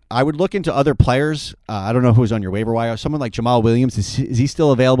start him. I would look into other players. I don't know who's on your waiver wire. Someone like Jamal Williams. Is he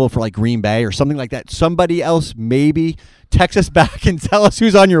still available for like Green Bay or something like that? Somebody else maybe. Text us back and tell us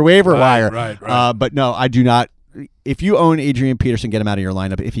who's on your waiver wire. Right. But no, I do not. If you own Adrian Peterson, get him out of your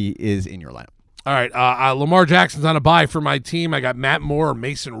lineup if he is in your lineup. All right. Lamar Jackson's on a bye for my team. I got Matt Moore or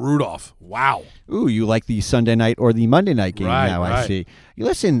Mason Rudolph. Wow. Ooh, you like the Sunday night or the Monday night game now, right. I see.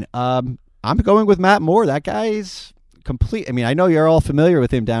 Listen, I'm going with Matt Moore. That guy's complete. I mean, I know you're all familiar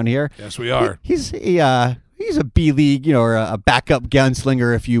with him down here. Yes, we are. He's a B league, or a backup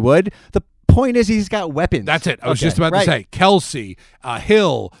gunslinger, if you would. The point is, he's got weapons. That's it. I was just about to say Kelsey,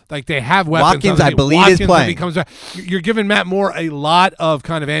 Hill, like they have weapons. Watkins, I believe, is playing. If he comes back, you're giving Matt Moore a lot of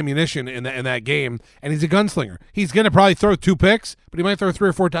kind of ammunition in that game, and he's a gunslinger. He's going to probably throw 2 picks, but he might throw 3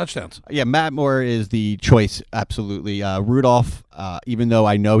 or 4 touchdowns. Yeah, Matt Moore is the choice, absolutely. Rudolph, even though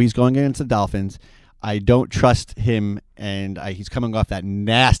I know he's going against the Dolphins, I don't trust him, and he's coming off that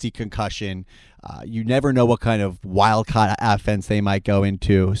nasty concussion. You never know what kind of wild-caught offense they might go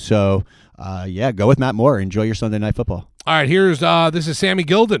into. So, go with Matt Moore. Enjoy your Sunday Night Football. All right, this is Sammy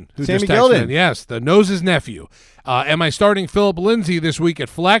Gilden. Sammy Gilden. Yes, the Nose's nephew. Am I starting Philip Lindsay this week at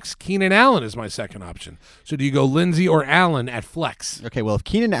flex? Keenan Allen is my second option. So do you go Lindsay or Allen at flex? Okay, well, if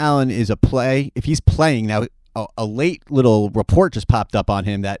Keenan Allen is if he's playing now, a late little report just popped up on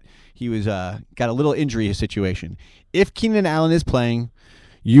him that he was got a little injury situation. If Keenan Allen is playing,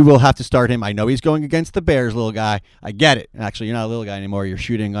 you will have to start him. I know he's going against the Bears, little guy. I get it. Actually, you're not a little guy anymore. You're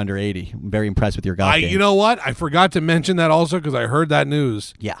shooting under 80. I'm very impressed with your golf game. You know what? I forgot to mention that also because I heard that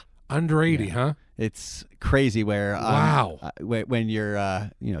news. Yeah. Under 80, huh? It's crazy where when your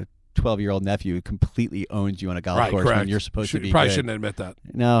 12-year-old nephew completely owns you on a golf course when you're supposed to be probably good. shouldn't admit that.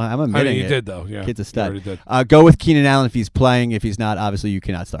 No, I'm admitting you did, though. Yeah. Kid's a stud. You already did. Go with Keenan Allen if he's playing. If he's not, obviously you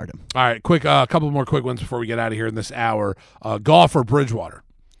cannot start him. All right, quick, a couple more quick ones before we get out of here in this hour. Goff or Bridgewater?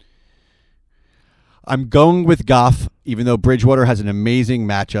 I'm going with Goff, even though Bridgewater has an amazing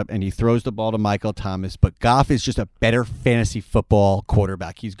matchup and he throws the ball to Michael Thomas. But Goff is just a better fantasy football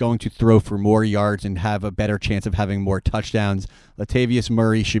quarterback. He's going to throw for more yards and have a better chance of having more touchdowns. Latavius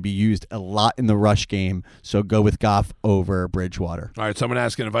Murray should be used a lot in the rush game, so go with Goff over Bridgewater. All right, someone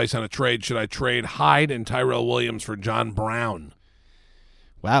asking advice on a trade. Should I trade Hyde and Tyrell Williams for John Brown?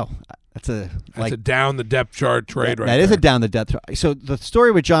 Wow. That's a down the depth chart trade right there. That is a down the depth chart. So the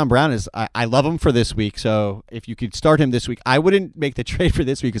story with John Brown is I love him for this week. So if you could start him this week, I wouldn't make the trade for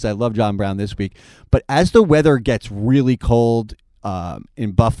this week because I love John Brown this week. But as the weather gets really cold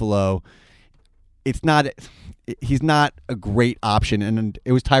in Buffalo, he's not a great option. And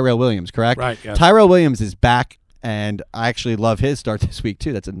it was Tyrell Williams, correct? Right. Yeah. Tyrell Williams is back and I actually love his start this week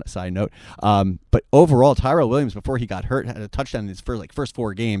too. That's a side note. But overall, Tyrell Williams, before he got hurt, had a touchdown in his first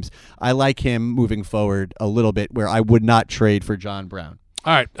 4 games. I like him moving forward a little bit, where I would not trade for John Brown.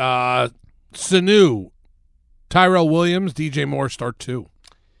 All right, Sanu, Tyrell Williams, DJ Moore, start 2.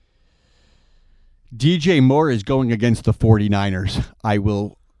 DJ Moore is going against the 49ers. I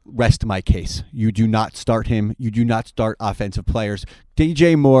will rest my case. You do not start him. You do not start offensive players.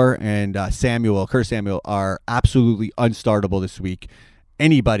 DJ Moore and Curtis Samuel are absolutely unstartable this week.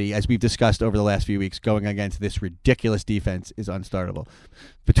 Anybody, as we've discussed over the last few weeks, going against this ridiculous defense is unstartable.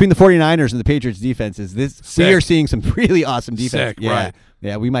 Between the 49ers and the Patriots defenses, we are seeing some really awesome defense. Right.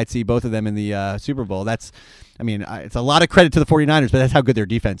 Yeah, we might see both of them in the Super Bowl. It's a lot of credit to the 49ers, but that's how good their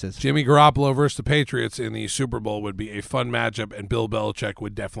defense is. Jimmy Garoppolo versus the Patriots in the Super Bowl would be a fun matchup, and Bill Belichick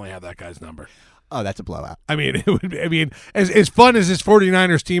would definitely have that guy's number. Oh, that's a blowout. As fun as this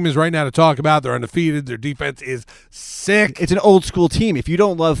 49ers team is right now to talk about, they're undefeated. Their defense is sick. It's an old school team. If you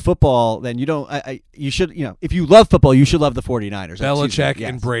don't love football, then you don't. You should. If you love football, you should love the 49ers. Belichick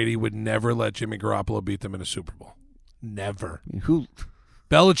and Brady would never let Jimmy Garoppolo beat them in a Super Bowl. Never.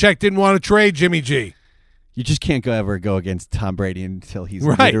 Belichick didn't want to trade Jimmy G. You just can't ever go against Tom Brady until he's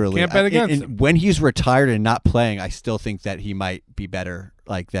right. Literally. Can't bet against him. When he's retired and not playing, I still think that he might be better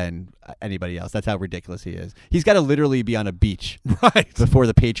than anybody else. That's how ridiculous he is. He's got to literally be on a beach before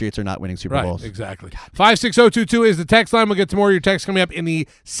the Patriots are not winning Super Bowls. Exactly. 56022 is the text line. We'll get to more of your texts coming up in the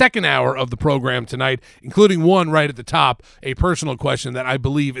second hour of the program tonight, including one right at the top, a personal question that I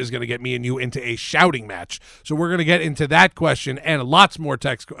believe is going to get me and you into a shouting match. So we're going to get into that question and lots more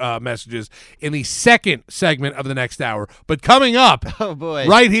text messages in the second segment of the next hour. But coming up,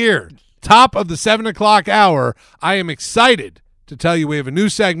 right here, top of the 7 o'clock hour, I am excited to tell you we have a new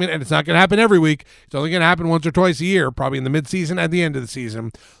segment, and it's not going to happen every week. It's only going to happen once or twice a year, probably in the midseason at the end of the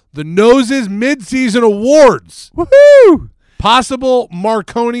season. The Noses Midseason Awards. Woohoo! Possible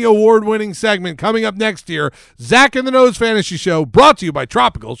Marconi Award-winning segment coming up next year. Zach and the Nose Fantasy Show, brought to you by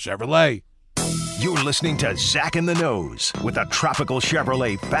Tropical Chevrolet. You're listening to Zach and the Nose with the Tropical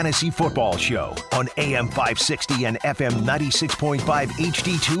Chevrolet Fantasy Football Show on AM 560 and FM 96.5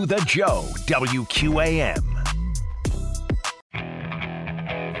 HD2 The Joe, WQAM.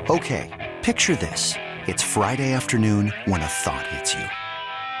 Okay, picture this. It's Friday afternoon when a thought hits you.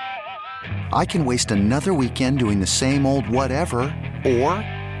 I can waste another weekend doing the same old whatever, or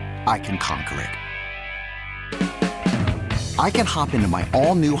I can conquer it. I can hop into my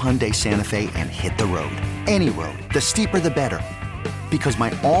all-new Hyundai Santa Fe and hit the road. Any road. The steeper, the better. Because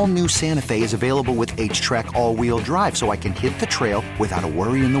my all-new Santa Fe is available with H-Track all-wheel drive, so I can hit the trail without a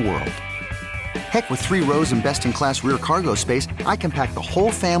worry in the world. Heck, with 3 rows and best-in-class rear cargo space, I can pack the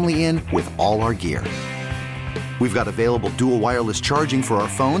whole family in with all our gear. We've got available dual wireless charging for our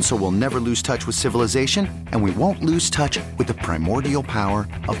phones, so we'll never lose touch with civilization, and we won't lose touch with the primordial power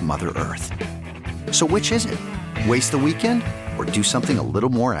of Mother Earth. So which is it? Waste the weekend or do something a little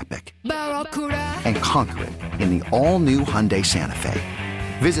more epic? And conquer it in the all-new Hyundai Santa Fe.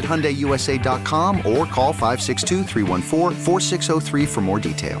 Visit HyundaiUSA.com or call 562-314-4603 for more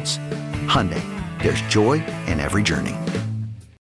details. Hyundai, there's joy in every journey.